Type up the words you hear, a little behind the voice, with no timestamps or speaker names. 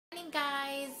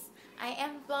guys. I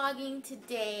am vlogging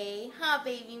today. Huh,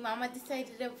 baby? Mama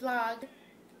decided to vlog.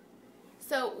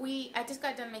 So I just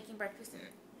got done making breakfast, and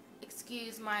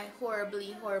excuse my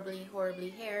horribly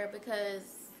hair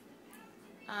because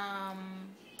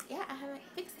yeah, I haven't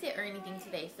fixed it or anything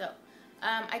today. So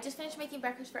I just finished making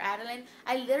breakfast for Adeline.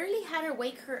 I literally had to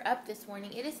wake her up this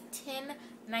morning. It is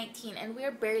 10:19 and we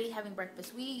are barely having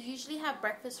breakfast. We usually have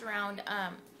breakfast around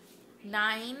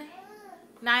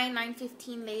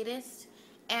 9:15 latest,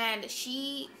 and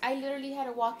I literally had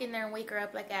to walk in there and wake her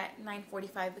up like at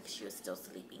 9:45 because she was still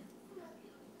sleeping.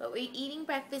 But we're eating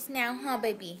breakfast now, huh,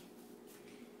 baby?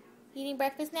 Eating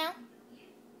breakfast now?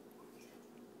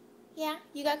 Yeah?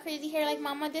 You got crazy hair like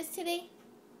Mama does today?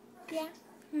 Yeah?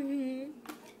 And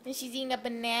she's eating a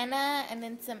banana and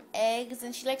then some eggs,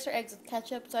 and she likes her eggs with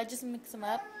ketchup, so I just mix them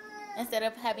up instead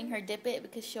of having her dip it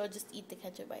because she'll just eat the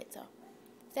ketchup by itself.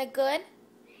 Is that good?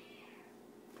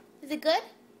 Is it good?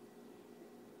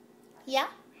 Yeah?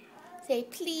 Say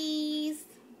please.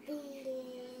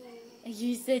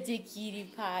 You're such a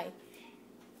cutie pie.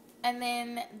 And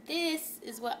then this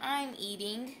is what I'm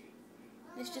eating.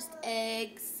 It's just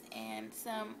eggs and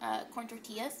some corn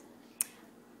tortillas.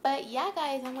 But yeah,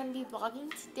 guys, I'm going to be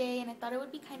vlogging today, and I thought it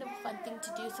would be kind of a fun thing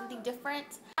to do, something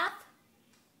different. Bath.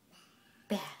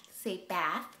 Bath. Say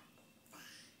bath.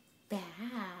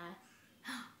 Bath.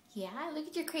 Yeah, look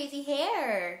at your crazy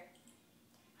hair.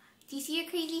 Do you see your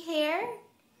crazy hair?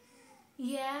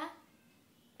 Yeah.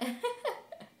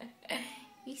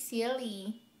 You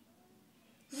silly.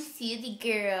 You silly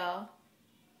girl.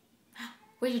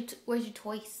 Where's your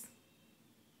toys?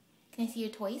 Can I see your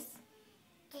toys?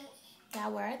 Yeah,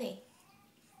 where are they?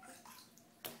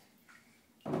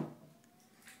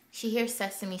 She hears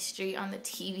Sesame Street on the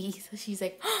TV, so she's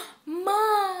like,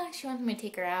 Ma! She wants me to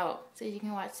take her out so you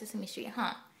can watch Sesame Street,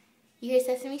 huh? You hear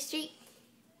Sesame Street?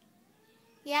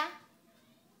 Yeah?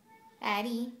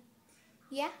 Addie?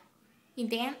 Yeah? You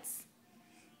dance?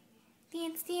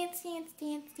 Dance, dance, dance,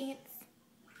 dance, dance.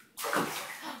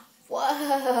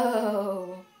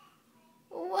 Whoa!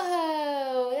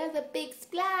 Whoa! That's a big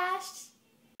splash!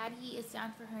 Addie is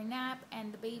down for her nap,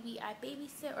 and the baby I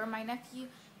babysit, or my nephew,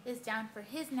 is down for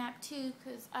his nap too,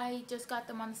 because I just got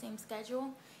them on the same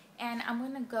schedule. And I'm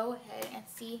going to go ahead and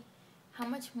see how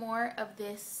much more of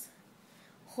this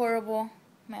horrible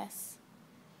mess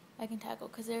I can tackle,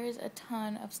 because there is a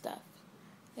ton of stuff.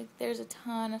 Like, there's a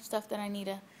ton of stuff that I need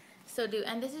to still do.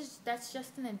 And that's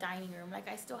just in the dining room. Like,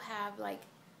 I still have like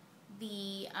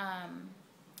the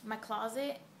my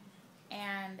closet,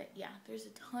 and yeah, there's a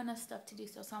ton of stuff to do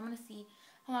still. So I'm gonna see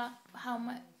how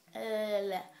much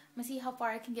I'm gonna see how far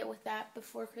I can get with that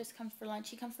before Chris comes for lunch.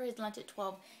 He comes for his lunch at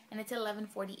 12, and it's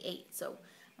 11:48. So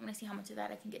I'm gonna see how much of that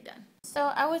I can get done.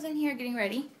 So I was in here getting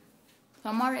ready. So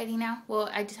I'm all ready now. Well,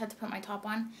 I just had to put my top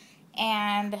on.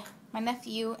 And my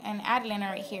nephew and Adeline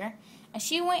are right here. And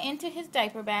she went into his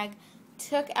diaper bag,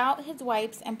 took out his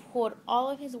wipes, and pulled all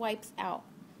of his wipes out.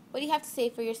 What do you have to say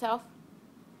for yourself?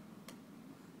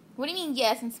 What do you mean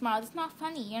yes and smile? It's not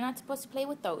funny. You're not supposed to play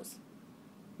with those.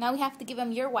 Now we have to give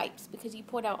him your wipes because you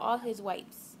pulled out all his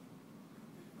wipes.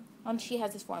 And she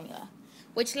has his formula.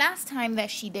 Which last time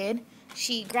that she did,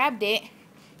 she grabbed it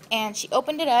and she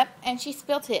opened it up and she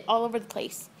spilt it all over the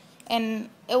place. And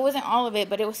it wasn't all of it,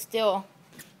 but it was still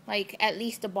like at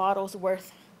least a bottle's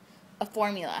worth of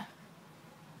formula.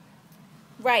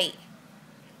 Right.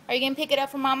 Are you going to pick it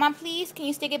up for Mama, please? Can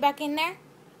you stick it back in there?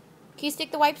 Can you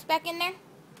stick the wipes back in there?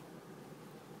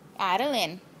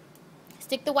 Adeline,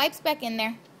 stick the wipes back in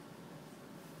there.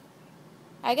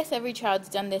 I guess every child's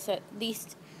done this at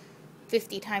least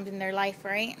 50 times in their life,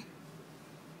 right?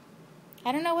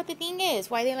 I don't know what the thing is.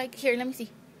 Why they like... Here, let me see.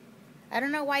 I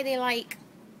don't know why they like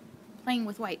playing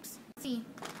with wipes. See,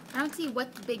 I don't see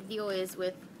what the big deal is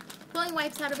with pulling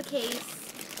wipes out of a case.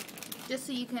 Just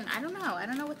so you can... I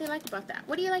don't know what they like about that.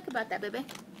 What do you like about that, baby?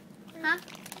 Huh?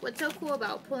 What's so cool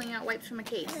about pulling out wipes from a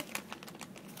case?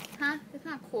 Huh? It's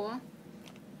not cool.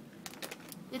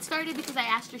 It started because I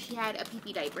asked her if she had a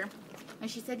pee-pee diaper. And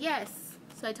she said yes.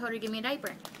 So I told her to give me a diaper.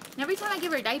 And every time I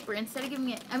give her a diaper, instead of giving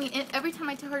me every time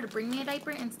I tell her to bring me a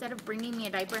diaper, instead of bringing me a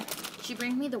diaper, she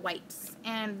brings me the wipes.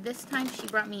 And this time she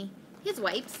brought me his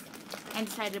wipes and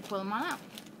decided to pull them all out.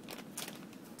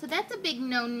 So that's a big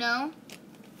no-no.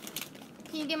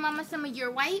 Can you give Mama some of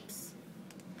your wipes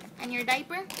and your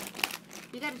diaper?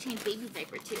 We gotta change baby's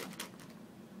diaper too.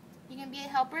 You gonna be a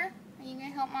helper? Are you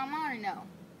gonna help Mama or no?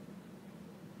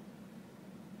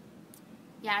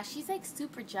 Yeah, she's like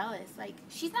super jealous. Like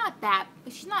she's not that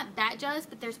jealous,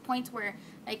 but there's points where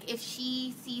like if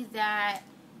she sees that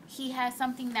he has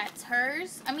something that's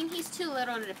hers. I mean, he's too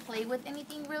little to play with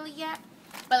anything really yet.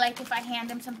 But like if I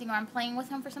hand him something or I'm playing with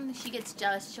him for something, she gets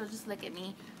jealous. She'll just look at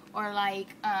me. Or like,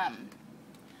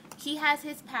 he has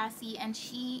his passy and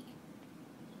she,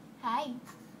 hi,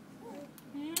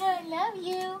 I love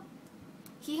you.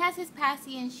 He has his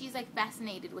passy and she's like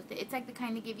fascinated with it. It's like the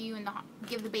kind to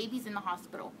give the babies in the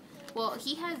hospital. Well,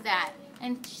 he has that,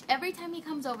 and every time he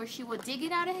comes over, she will dig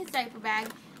it out of his diaper bag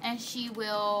and she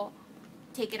will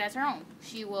take it as her own.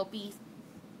 She will be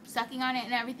sucking on it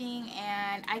and everything,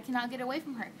 and I cannot get away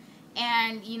from her.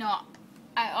 And you know,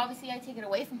 I take it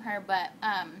away from her, but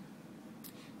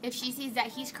if she sees that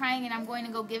he's crying and I'm going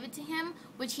to go give it to him,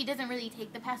 which he doesn't really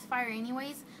take the pacifier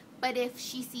anyways, but if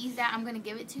she sees that I'm going to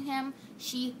give it to him,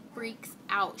 she freaks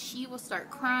out. She will start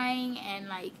crying, and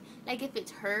like if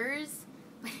it's hers,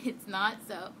 but it's not.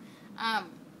 So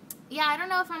yeah, I don't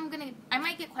know if I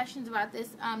might get questions about this,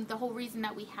 the whole reason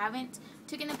that we haven't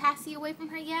taken the passy away from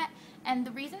her yet. And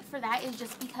the reason for that is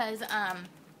just because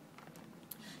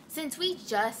since we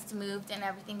just moved and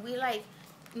everything, we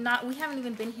haven't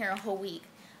even been here a whole week.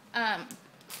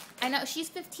 I know she's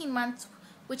 15 months,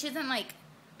 which isn't like,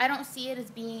 I don't see it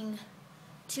as being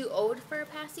too old for a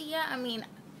passy yet. I mean,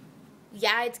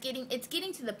 yeah, it's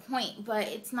getting to the point, but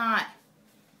it's not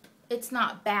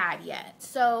bad yet.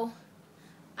 So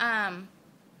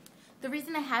the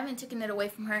reason I haven't taken it away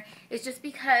from her is just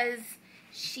because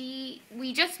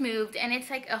we just moved, and it's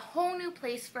like a whole new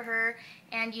place for her,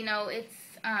 and you know, it's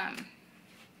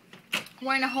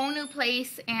we're in a whole new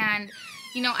place, and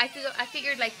you know, I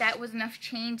figured like that was enough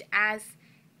change as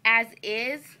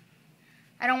is.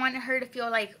 I don't want her to feel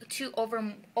like too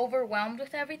overwhelmed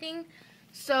with everything.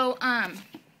 So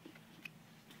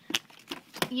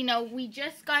you know, we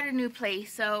just got a new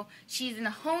place, so she's in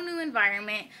a whole new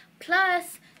environment,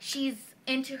 plus she's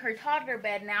into her toddler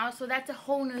bed now, so that's a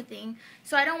whole new thing.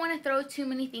 So I don't want to throw too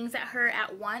many things at her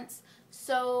at once.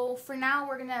 So for now,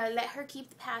 we're gonna let her keep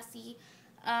the passy,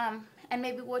 and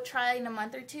maybe we'll try in a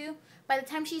month or two. By the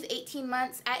time she's 18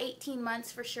 months, at 18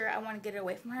 months for sure, I want to get it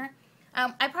away from her.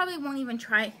 I probably won't even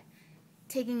try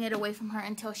taking it away from her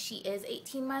until she is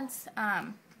 18 months,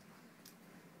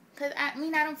 because I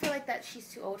mean, I don't feel like that she's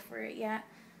too old for it yet.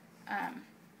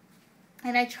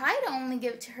 And I try to only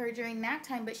give it to her during nap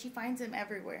time, but she finds them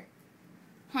everywhere.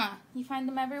 Huh? You find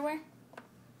them everywhere?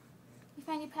 You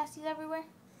find your pasties everywhere?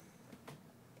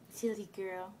 Silly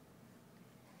girl.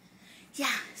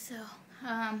 Yeah, so,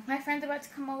 my friend's about to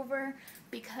come over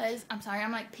because, I'm sorry,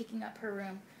 I'm like picking up her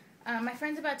room. My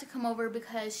friend's about to come over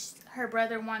because her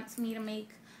brother wants me to make,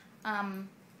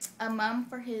 a mum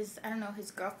for his, I don't know, his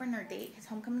girlfriend or date, his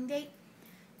homecoming date.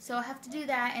 So I have to do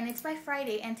that, and it's by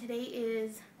Friday, and today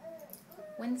is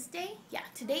Wednesday? Yeah,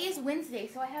 today is Wednesday,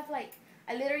 so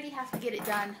I literally have to get it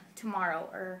done tomorrow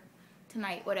or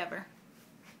tonight, whatever.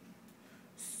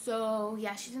 So,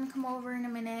 yeah, she's gonna come over in a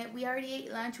minute. We already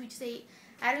ate lunch. We just ate,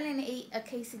 Adeline ate a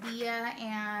quesadilla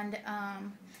and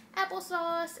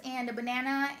applesauce and a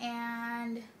banana,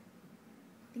 and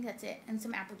I think that's it, and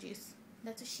some apple juice.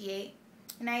 That's what she ate.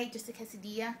 And I ate just a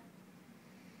quesadilla.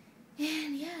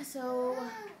 And yeah, so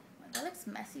that looks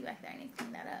messy back there. I need to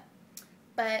clean that up.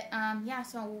 But yeah,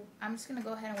 so I'm just gonna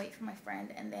go ahead and wait for my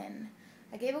friend, and then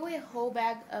I gave away a whole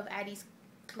bag of Addie's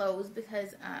clothes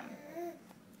because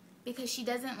she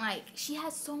doesn't she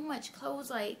has so much clothes,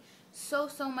 like so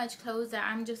much clothes that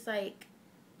I'm just like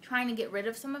trying to get rid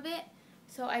of some of it.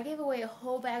 So I gave away a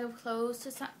whole bag of clothes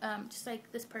to some, just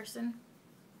like this person,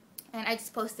 and I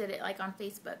just posted it like on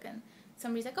Facebook, and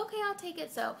somebody's like, okay, I'll take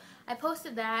it. So I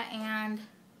posted that, and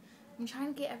I'm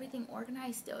trying to get everything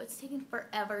organized still. It's taking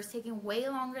forever. It's taking way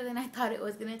longer than I thought it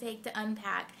was going to take to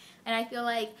unpack. And I feel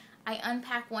like I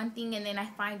unpack one thing and then I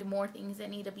find more things that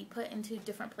need to be put into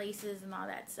different places and all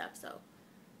that stuff. So,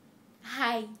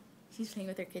 hi. She's playing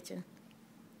with her kitchen.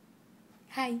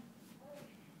 Hi.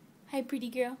 Hi, pretty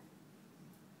girl.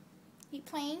 You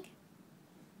playing?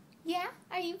 Yeah?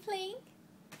 Are you playing?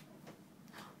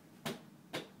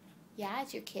 Yeah,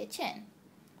 it's your kitchen.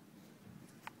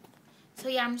 So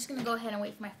yeah, I'm just gonna go ahead and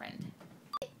wait for my friend.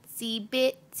 Itsy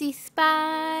bitsy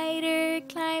spider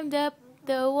climbed up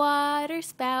the water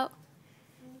spout.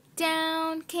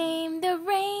 Down came the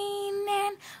rain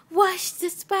and washed the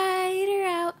spider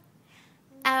out.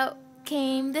 Out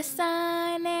came the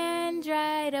sun and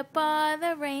dried up all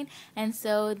the rain. And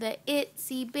so the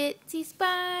itsy bitsy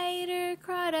spider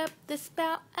crawled up the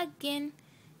spout again.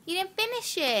 You didn't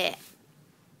finish it.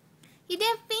 You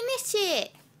didn't finish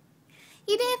it.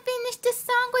 You didn't finish the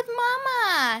song with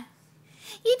Mama.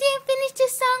 You didn't finish the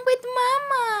song with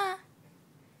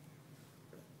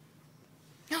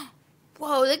Mama.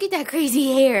 Whoa, look at that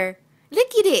crazy hair.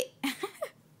 Look at it.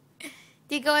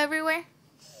 Did it go everywhere?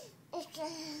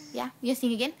 Yeah, you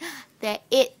sing again? The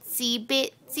itsy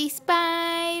bitsy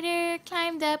spider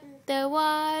climbed up the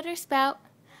water spout.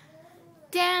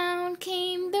 Down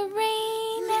came the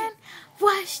rain and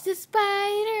washed the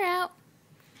spider out.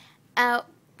 Out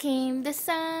came the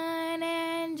sun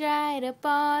and dried up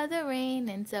all the rain.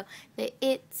 And so the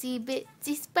itsy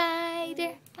bitsy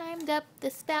spider climbed up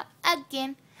the spout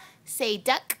again. Say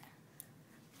duck.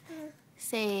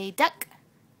 Say duck.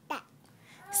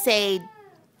 Say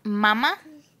mama.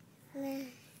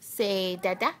 Say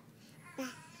dada.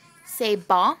 Say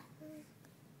ball.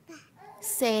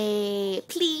 Say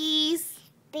please.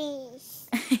 Please.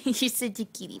 You're such a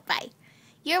cutie pie.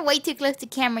 You're way too close to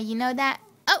camera, you know that?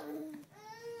 Oh.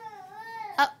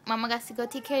 Oh, mama got to go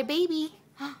take care of baby.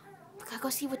 Gotta go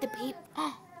see what the baby.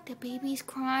 Oh, the baby's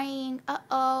crying.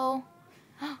 Uh-oh.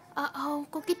 Uh-oh.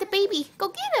 Go get the baby. Go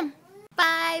get him.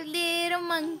 5 little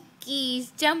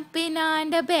monkeys jumping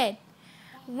on the bed.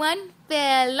 One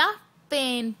fell off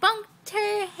and bumped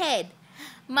her head.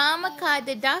 Mama called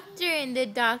the doctor and the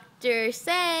doctor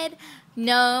said,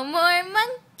 no more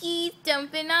monkeys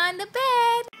jumping on the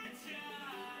bed.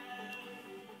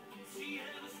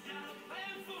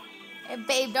 Hey,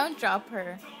 babe, don't drop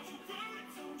her.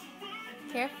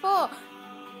 Careful.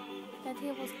 That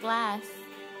table's glass.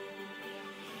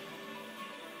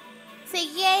 Say,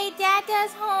 yay,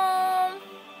 Dada's home.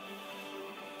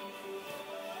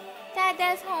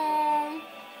 Dada's home.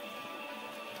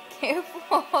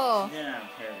 Careful. Yeah, I'm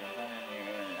careful.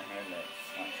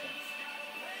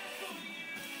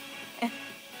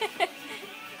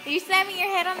 Are you slamming your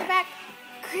head on the back?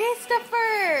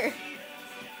 Christopher!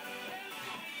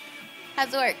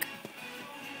 How's it work?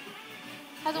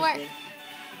 How's it work?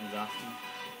 Exhausting.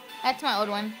 That's my old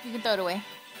one. You can throw it away.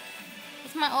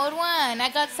 It's my old one. I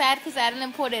got sad because I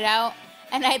didn't put it out.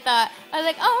 And I was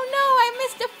like, oh no, I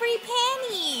missed a free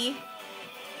panty.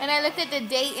 And I looked at the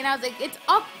date and I was like,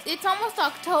 it's almost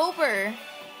October.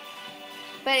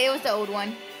 But it was the old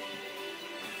one.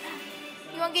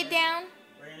 You want to get down?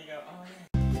 We're gonna go, oh yeah.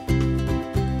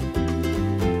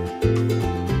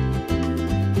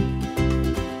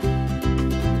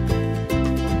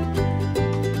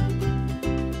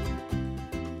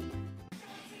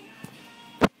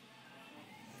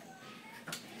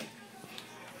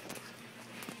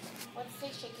 What's it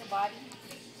say, shake your body?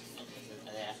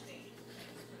 Yeah.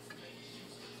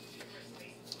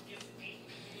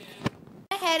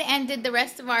 Ahead and did the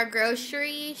rest of our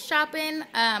grocery shopping.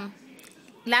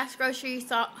 Last grocery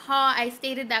haul, I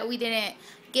stated that we didn't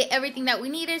get everything that we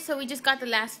needed, so we just got the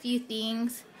last few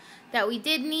things that we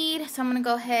did need. So I'm gonna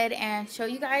go ahead and show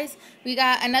you guys. We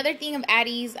got another thing of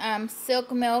Addie's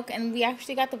silk milk, and we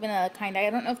actually got the vanilla kind.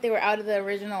 I don't know if they were out of the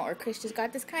original or Chris just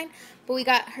got this kind, but we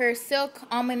got her silk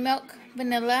almond milk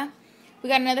vanilla. We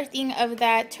got another thing of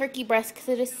that turkey breast because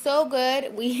it is so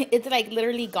good. It's like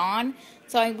literally gone,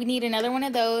 so we need another one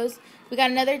of those. We got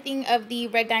another thing of the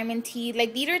red diamond tea.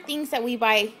 Like, these are things that we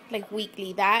buy like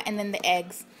weekly. That and then the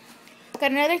eggs.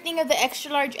 Got another thing of the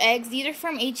extra large eggs. These are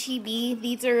from H-E-B.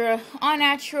 These are all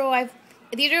natural.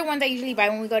 These are ones I usually buy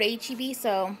when we go to H-E-B.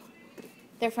 So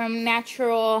they're from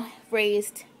natural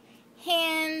raised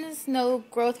hens. No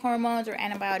growth hormones or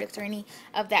antibiotics or any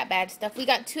of that bad stuff. We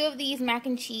got 2 of these mac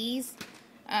and cheese.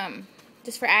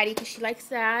 Just for Addie because she likes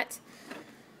that.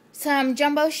 Some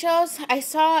jumbo shells. I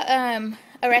saw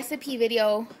a recipe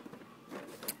video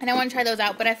and I want to try those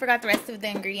out, but I forgot the rest of the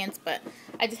ingredients, but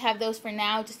I just have those for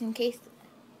now just in case.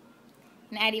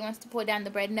 And Addie wants to pour down the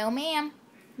bread. No, ma'am.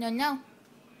 No, no.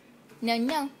 No,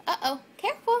 no. Uh-oh.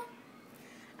 Careful.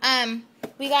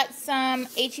 We got some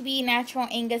H-E-B natural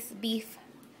Angus beef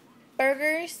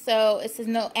burgers. So it says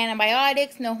no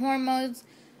antibiotics, no hormones,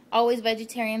 always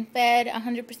vegetarian fed,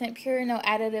 100% pure, no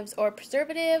additives or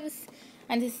preservatives.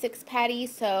 And this 6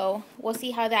 patties, so we'll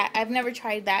see how that, I've never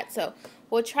tried that, so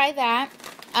we'll try that.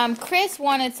 Chris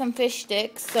wanted some fish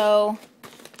sticks, so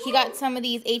he got some of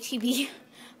these H-E-B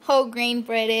whole grain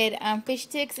breaded fish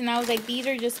sticks, and I was like, these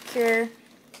are just pure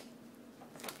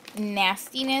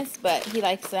nastiness, but he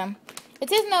likes them. It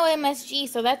says no MSG,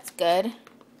 so that's good.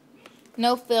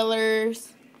 No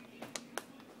fillers.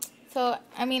 So,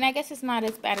 I mean, I guess it's not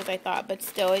as bad as I thought, but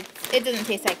still, it doesn't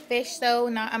taste like fish, so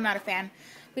I'm not a fan.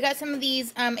 We got some of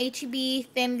these H-E-B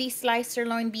thinly sliced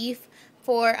sirloin beef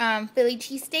for Philly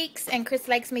cheesesteaks, and Chris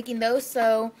likes making those,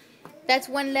 so that's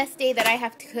one less day that I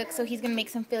have to cook, so he's going to make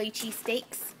some Philly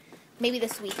cheesesteaks, maybe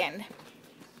this weekend.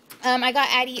 I got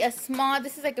Addie a small,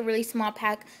 this is like a really small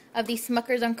pack of these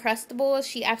Smucker's Uncrustables.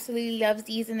 She absolutely loves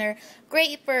these, and they're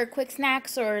great for quick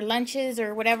snacks or lunches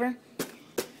or whatever.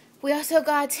 We also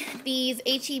got these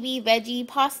H-E-B veggie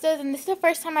pastas, and this is the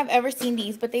first time I've ever seen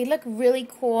these, but they look really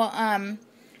cool.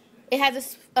 It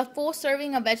has a full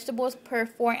serving of vegetables per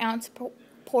 4-ounce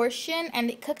portion, and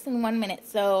it cooks in 1 minute.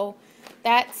 So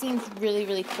that seems really,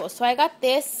 really cool. So I got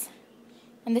this,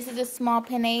 and this is a small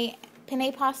penne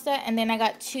pasta, and then I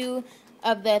got 2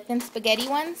 of the thin spaghetti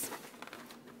ones.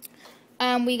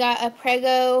 We got a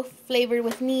Prego flavored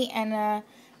with meat and a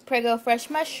Prego fresh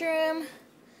mushroom.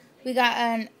 We got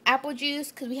an apple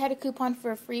juice because we had a coupon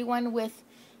for a free one with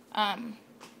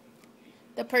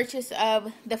the purchase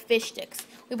of the fish sticks.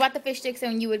 We bought the fish sticks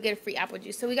and you would get a free apple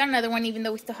juice. So we got another one, even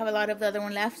though we still have a lot of the other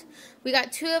one left. We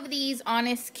got 2 of these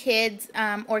Honest Kids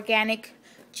organic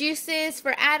juices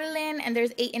for Adeline, and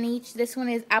there's 8 in each. This one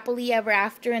is Appley Ever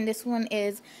After, and this one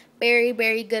is Berry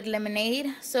Berry Good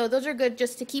Lemonade. So those are good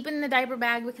just to keep in the diaper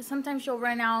bag because sometimes she'll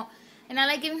run out. And I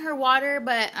like giving her water,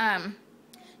 but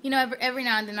you know, every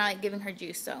now and then I like giving her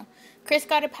juice. So Chris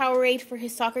got a Powerade for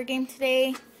his soccer game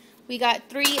today. We got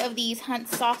 3 of these Hunt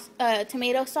sauce,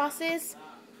 tomato sauces,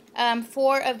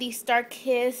 4 of these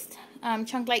Star-Kissed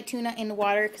Chunk Light Tuna in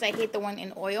water because I hate the one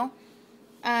in oil.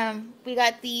 We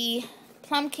got the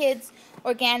Plum Kids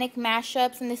Organic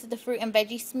Mashups, and this is the fruit and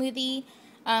veggie smoothie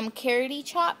carroty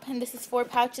chop, and this is 4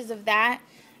 pouches of that.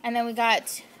 And then we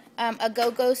got a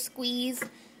Go-Go Squeeze,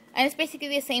 and it's basically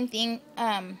the same thing.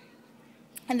 And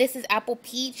this is apple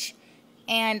peach,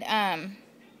 and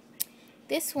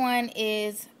this one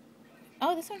is,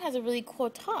 oh, this one has a really cool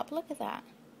top. Look at that.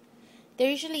 They're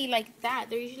usually like that.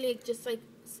 They're usually just like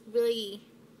really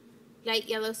light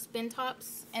yellow spin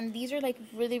tops, and these are like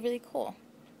really, really cool.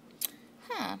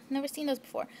 Huh, never seen those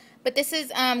before. But this is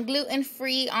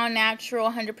gluten-free,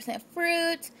 all-natural, 100%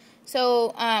 fruit.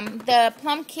 So the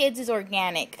Plum Kids is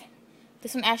organic.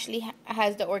 This one actually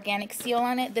has the organic seal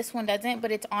on it. This one doesn't,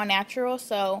 but it's all natural.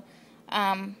 So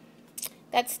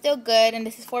that's still good. And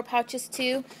this is 4 pouches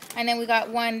too. And then we got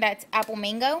one that's apple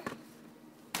mango.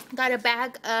 Got a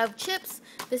bag of chips.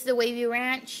 This is the Wavy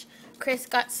Ranch. Chris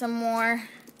got some more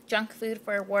junk food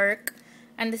for work.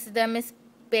 And this is the Miss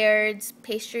Baird's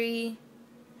Pastry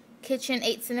Kitchen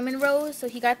 8 cinnamon rolls, so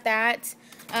he got that.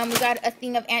 We got a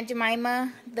thing of Aunt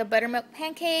Jemima, the buttermilk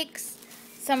pancakes,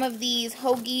 some of these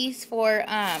hoagies for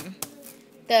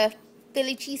the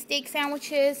Philly cheesesteak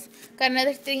sandwiches. Got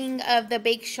another thing of the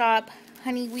Bake Shop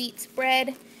honey wheat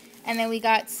spread, and then we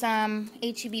got some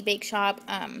H-E-B Bake Shop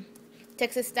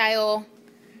Texas style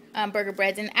burger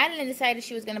breads, and Adeline decided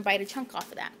she was gonna bite a chunk off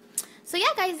of that. So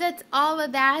yeah, guys, that's all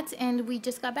of that, and we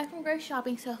just got back from grocery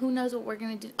shopping, so who knows what we're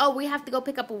going to do. Oh, we have to go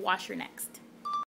pick up a washer next.